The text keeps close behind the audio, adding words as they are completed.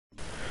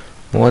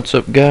What's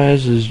up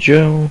guys, it's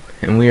Joe,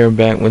 and we are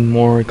back with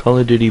more Call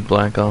of Duty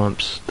Black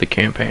Ops, the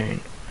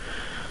campaign.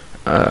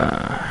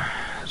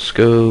 Let's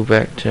go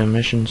back to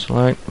mission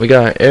select. We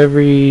got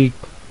every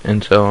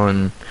intel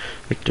on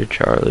Victor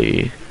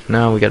Charlie.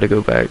 Now we gotta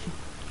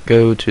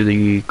go to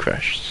the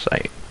crash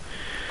site.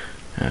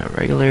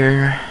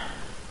 Regular.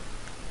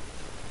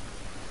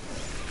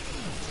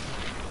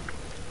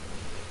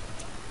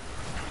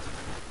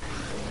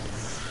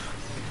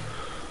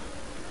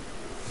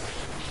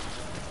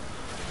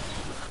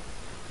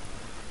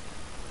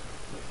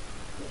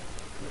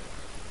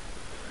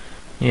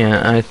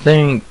 Yeah, I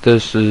think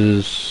this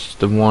is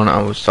the one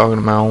I was talking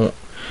about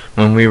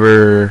when we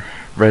were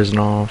resin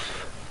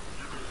off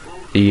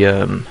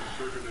the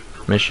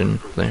mission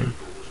thing.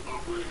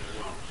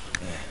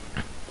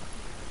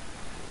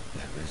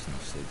 That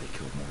Reznov said they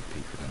killed more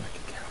people than I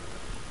could count.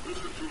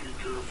 Listen to me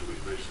carefully,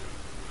 Mason.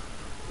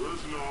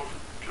 Reznov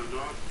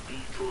cannot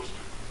be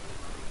trusted.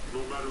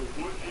 No matter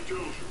what he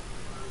tells you,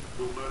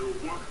 no matter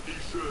what he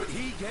says. But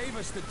he gave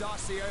us the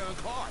dossier on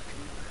Clark.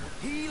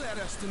 He led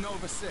us to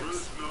Nova 6.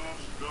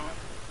 Reznov's not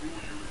who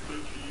you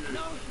think he is.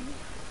 No,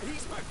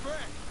 he's my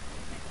friend.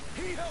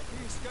 He helped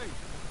me escape.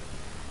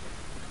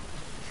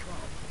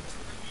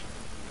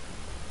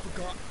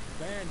 Forgot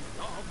band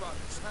all about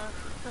us, huh?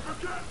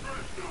 Forget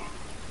Reznov.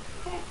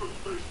 Focus,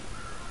 Mason.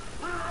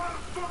 We're out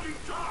of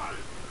fucking time.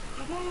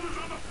 The world is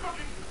on the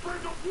fucking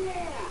brink of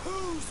war.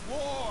 Whose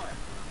war?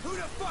 Who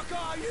the fuck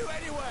are you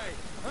anyway?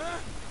 Huh?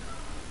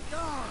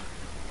 God,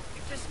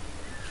 just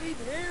keep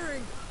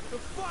hearing the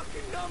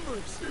fucking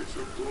numbers. It's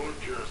a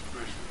broadcast,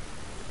 Mason.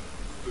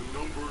 The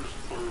numbers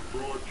are a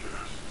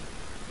broadcast.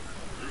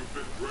 You've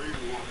been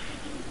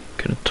brainwashed.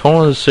 Could have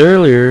told us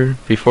earlier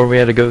before we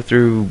had to go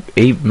through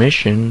 8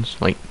 missions.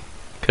 Like,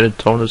 could have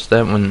told us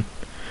that when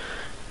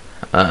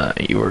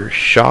you were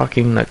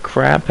shocking the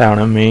crap out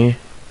of me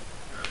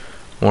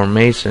or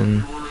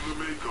Mason. You were in the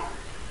Mekong,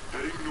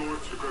 heading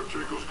north to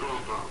Kravchenko's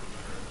compound.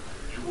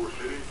 You were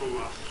heading for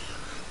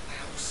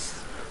Laos.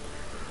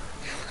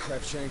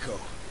 Kravchenko.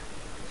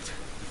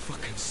 The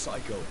fucking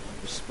psycho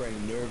was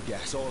spraying nerve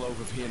gas all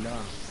over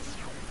Vietnam.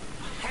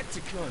 I had to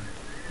kill him.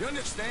 You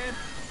understand?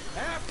 I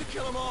have to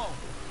kill them all.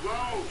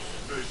 Laos,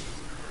 Mason.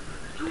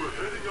 You were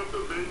heading up the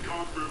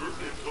Mekong River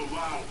into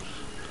Laos.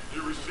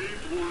 You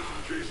received orders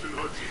from Jason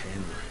Hudson.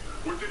 Henry.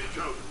 What did he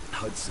tell you?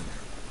 Hudson.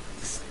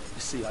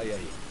 The CIA.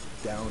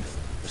 Down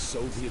a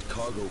Soviet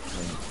cargo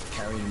plane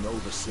carrying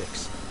Nova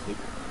 6. It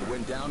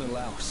went down in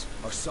Laos.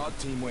 Our SOD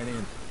team went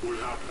in. What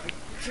happened?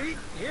 I keep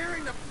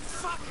hearing the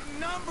fucking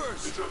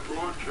numbers. It's a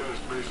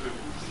broadcast, Mason.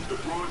 The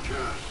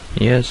broadcast.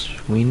 Yes,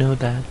 we know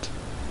that.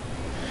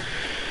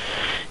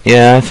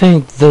 Yeah, I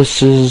think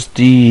this is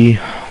the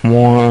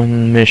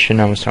one mission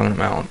I was talking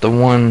about. The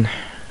one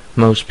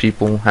most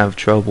people have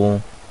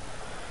trouble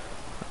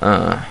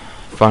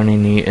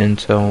finding the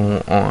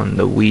intel on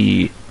the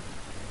Wii.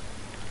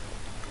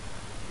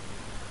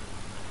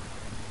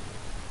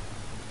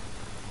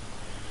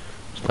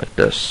 It's like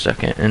the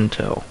second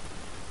intel.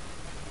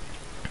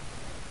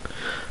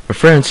 My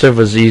friend said it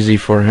was easy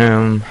for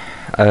him.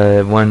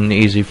 It wasn't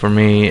easy for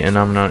me, and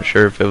I'm not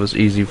sure if it was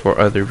easy for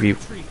other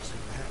people.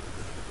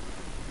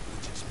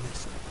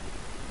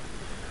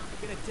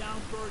 Get a down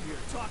bird here,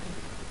 talking to me.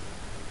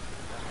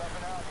 There's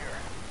nothing out here.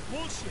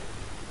 Bullshit.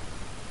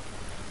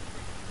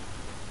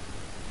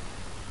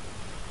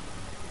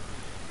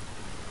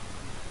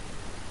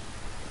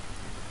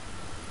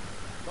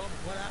 Tell me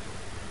what happened.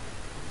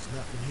 There's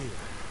nothing here.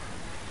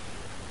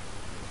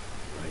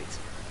 Right.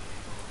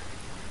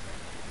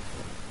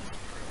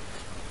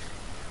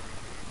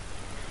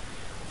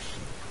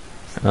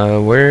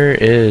 Where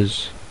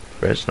is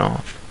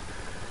Reznov?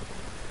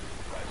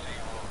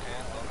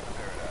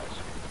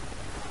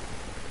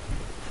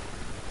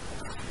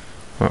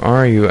 Where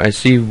are you? I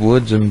see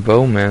Woods and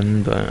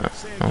Bowman, but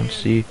I don't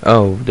see.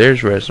 Oh,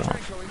 there's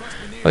Reznov.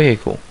 Okay,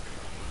 cool.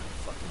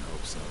 Fucking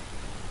hope so.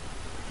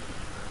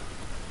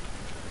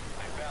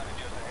 I found it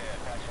just ahead,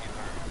 patching you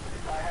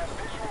through. I have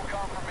visual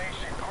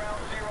confirmation.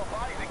 Ground zero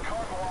bodies and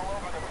cargo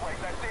all over the place.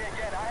 I say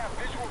again, I have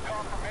visual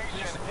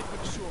confirmation. Head for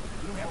the shore.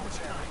 We don't have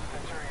much time.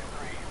 Centurion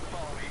 3,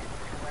 follow me.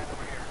 Land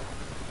over here.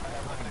 I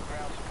have limited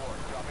ground support.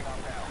 Dropping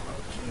off now.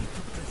 Key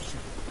to position.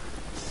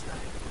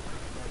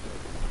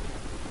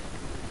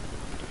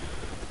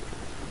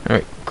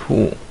 Alright,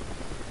 cool.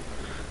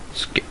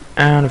 Let's get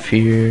out of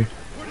here.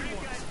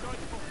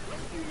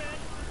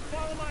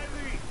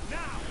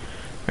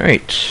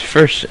 Alright,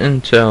 first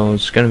intel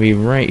is gonna be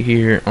right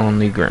here on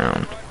the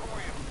ground.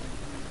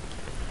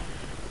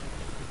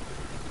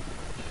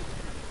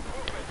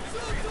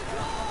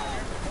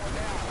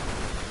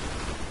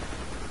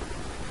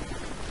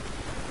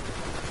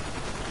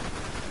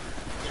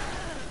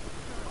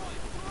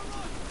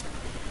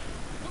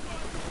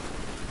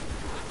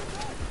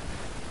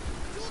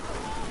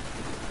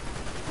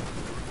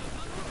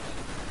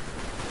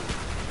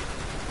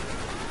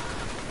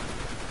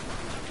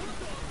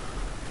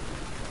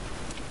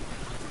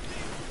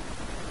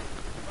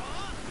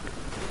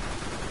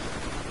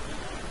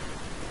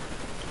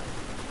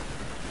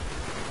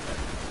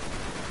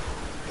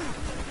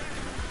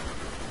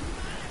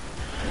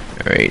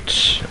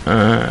 Alright,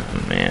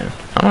 man.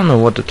 I don't know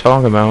what to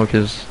talk about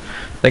because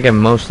I think I'm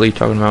mostly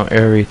talking about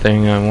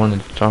everything I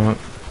wanted to talk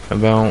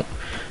about.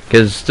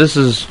 Because this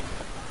is,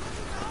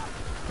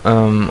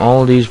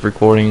 all these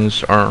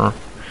recordings are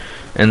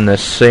in the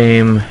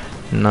same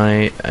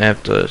night. I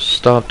have to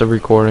stop the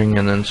recording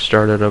and then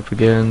start it up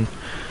again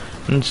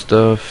and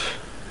stuff.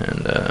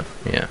 And,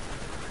 yeah.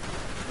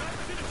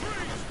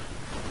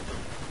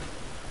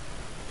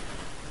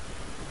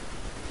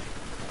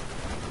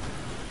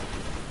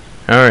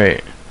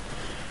 Alright.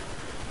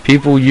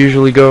 People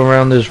usually go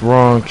around this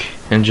rock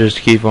and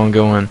just keep on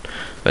going.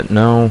 But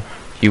no,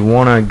 you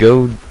wanna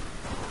go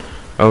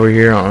over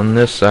here on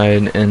this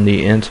side and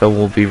the intel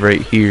will be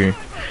right here.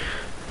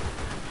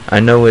 I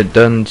know it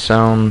doesn't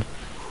sound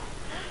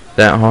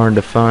that hard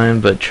to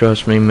find, but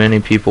trust me,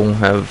 many people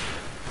have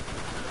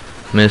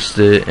missed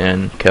it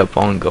and kept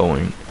on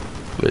going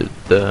with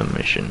the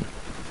mission.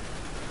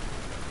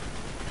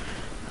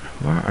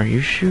 What are you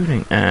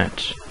shooting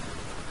at?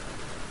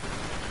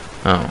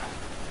 Oh.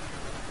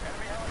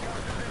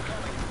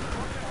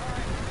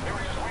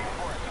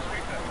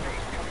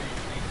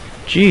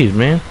 Jeez,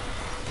 man.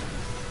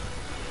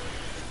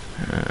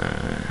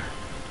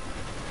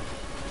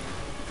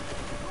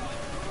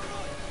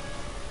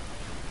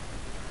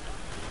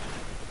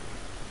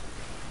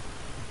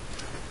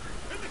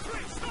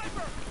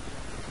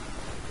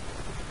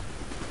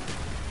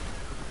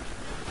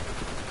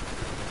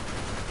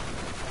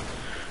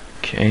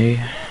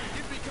 Okay.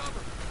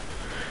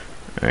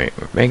 Alright,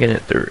 we're making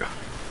it through.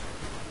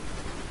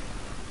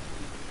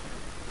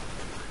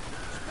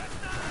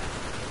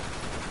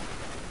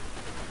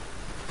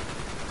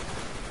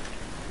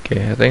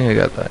 Okay, I think I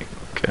got that.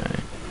 Okay.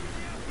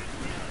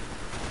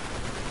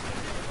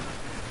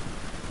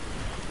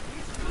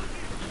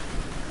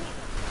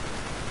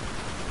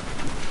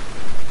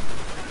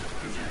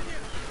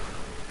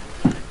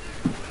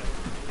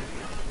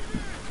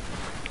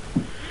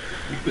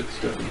 You put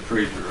stuff in the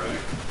freezer, right?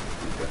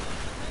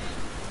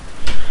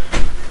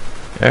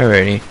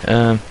 Alrighty,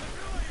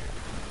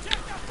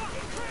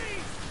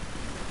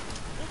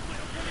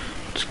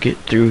 let's get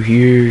through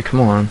here.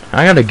 Come on,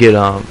 I gotta get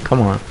up.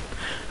 Come on,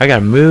 I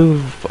gotta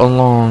move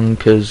along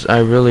because I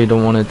really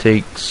don't want to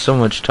take so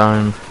much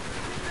time.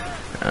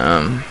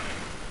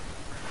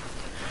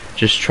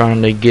 Just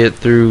trying to get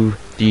through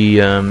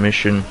the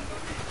mission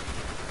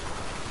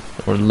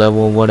or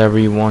level, whatever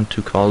you want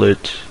to call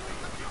it.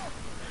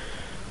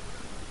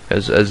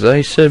 As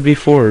I said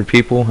before,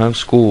 people have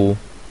school.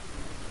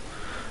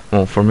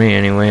 Well, for me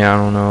anyway. I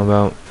don't know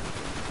about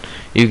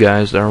you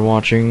guys that are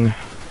watching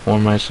or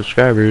my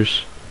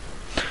subscribers,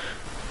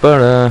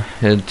 but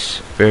it's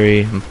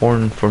very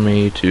important for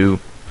me to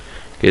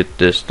get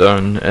this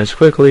done as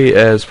quickly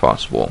as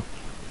possible.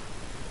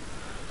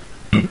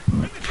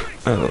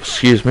 Oh,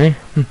 excuse me.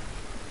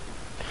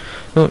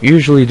 Don't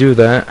usually do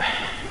that.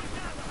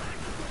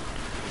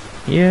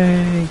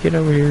 Yay, get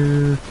over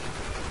here.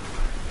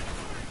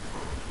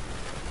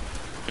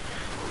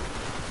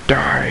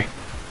 Die.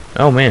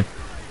 Oh man.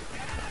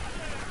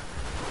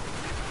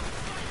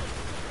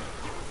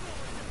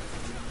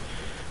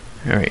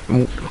 Alright,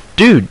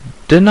 dude,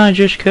 didn't I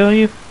just kill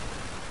you?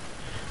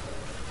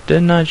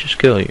 Didn't I just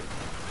kill you?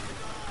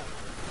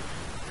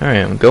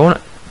 Alright, I'm going.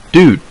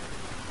 Dude,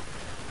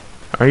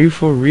 are you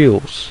for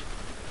reals?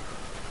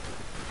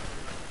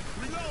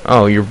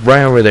 Oh, you're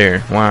right over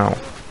there. Wow.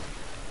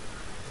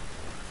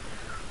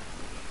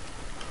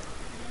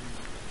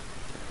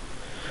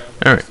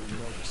 Alright.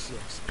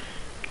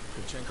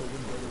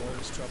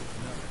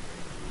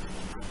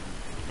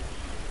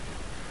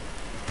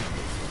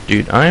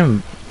 Dude, I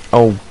am.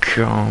 Oh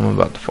god, I'm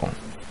about to fall.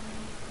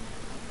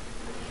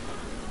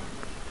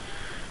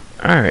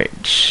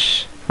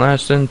 Alright.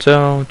 Last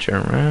intel.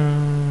 Turn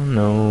around.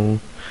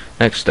 No.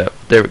 Next step.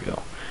 There we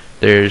go.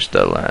 There's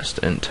the last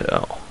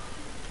intel.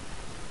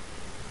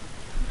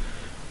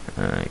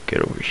 Get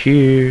over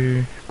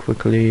here.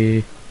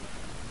 Quickly.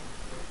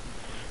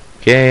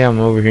 Okay, I'm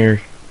over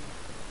here.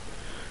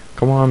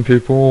 Come on,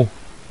 people.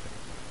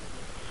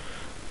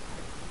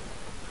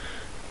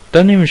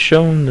 Doesn't even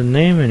show them the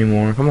name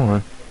anymore. Come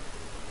on.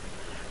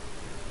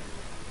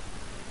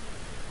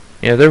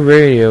 Yeah, their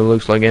radio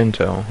looks like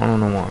intel. I don't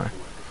know why.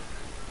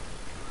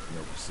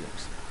 Nova 6.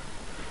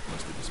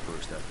 Must have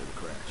dispersed after the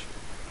crash.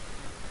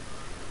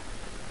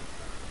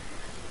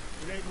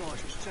 Grenade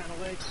launchers, Channel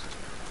 8.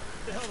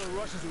 The hell are the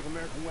Russians with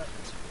American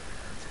weapons?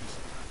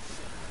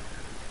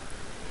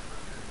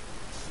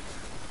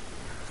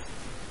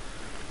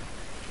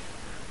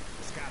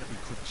 It's gotta be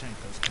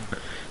Kravchenko's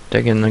company.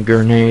 Taking the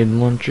grenade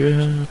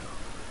launcher.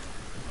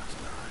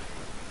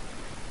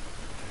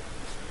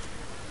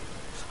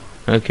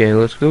 Okay,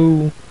 let's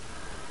go.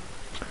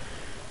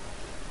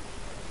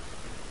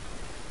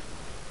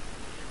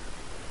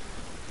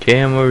 Okay,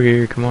 I'm over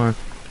here. Come on.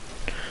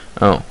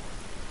 Oh. You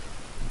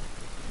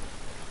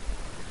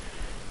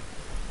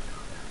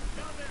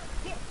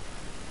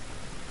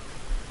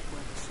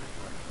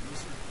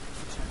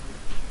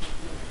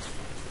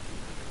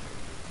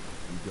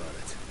got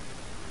it.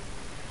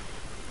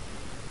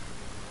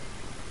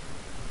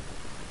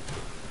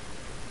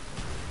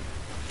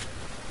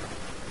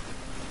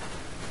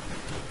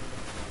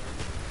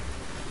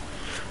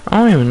 I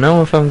don't even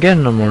know if I'm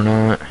getting them or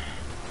not.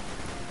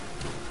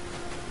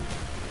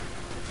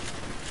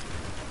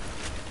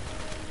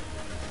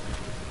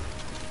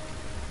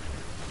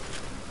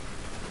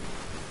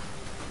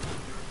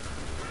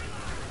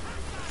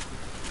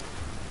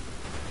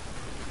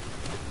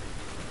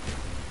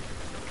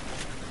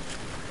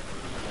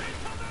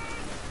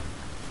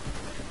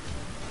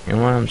 You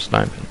know what? I'm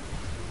sniping.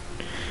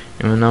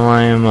 Even though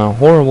I am a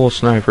horrible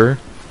sniper,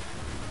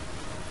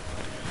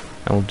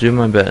 I will do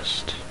my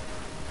best.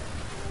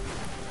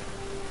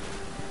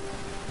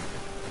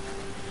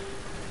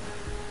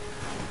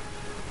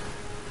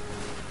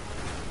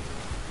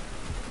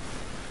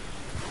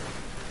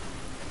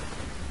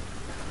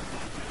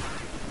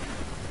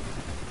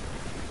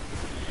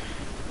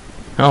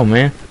 Oh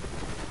man.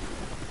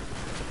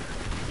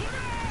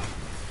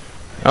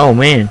 Oh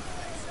man.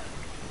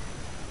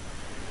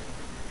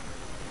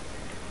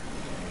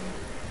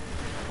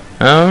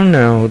 Oh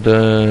no,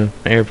 the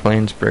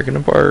airplane's breaking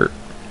apart.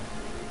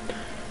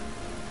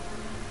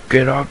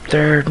 Get up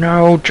there,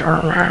 no,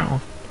 turn around.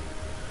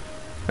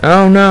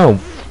 Oh no.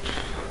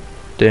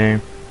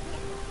 Damn.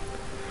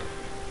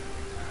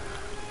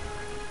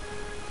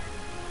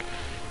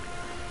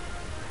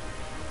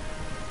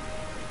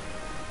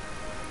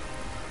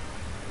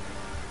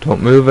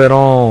 Don't move at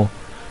all.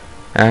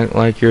 Act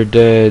like you're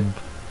dead.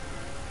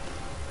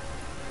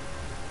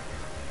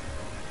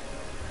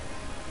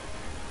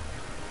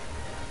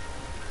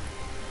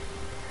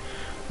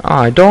 Oh,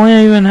 I don't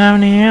even have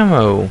any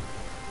ammo.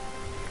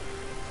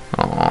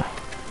 Aw.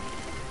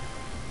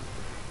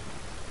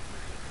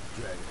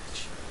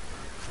 Dragovich,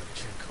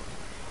 Kravchenko.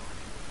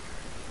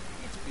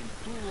 It's been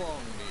too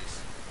long,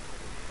 miss.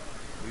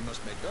 We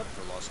must make up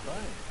for lost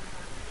time.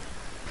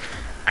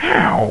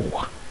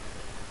 Ow.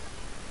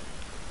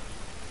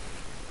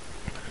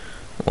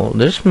 Well,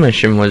 this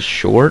mission was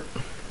short.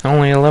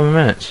 Only 11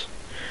 minutes.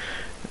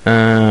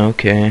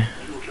 Okay.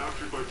 You were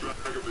captured by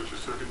Dragovich a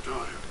second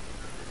time.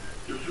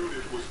 Your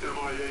unit was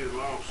MIA in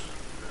Laos,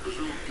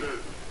 presumed dead.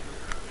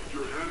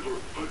 Your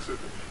handler, Hudson,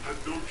 had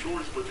no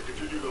choice but to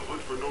continue the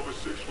hunt for Nova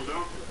 6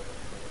 without you.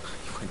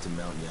 You went to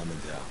Mount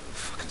Yamantau,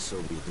 fucking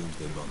Soviet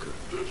doomsday bunker.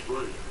 That's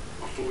right.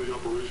 A fully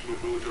operational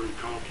military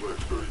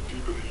complex buried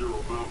deep in the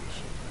Ural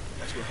Mountains.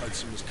 That's where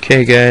Hudson was.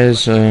 Okay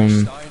guys,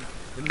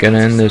 gonna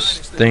end this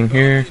thing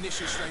here.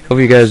 Hope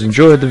you guys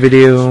enjoyed the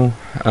video.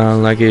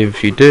 Like it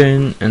if you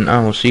did, and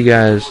I will see you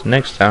guys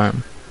next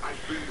time.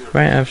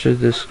 Right after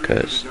this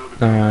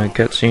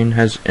cutscene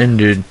has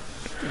ended,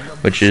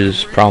 which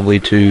is probably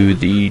to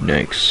the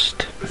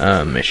next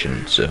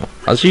mission. So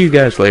I'll see you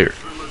guys later.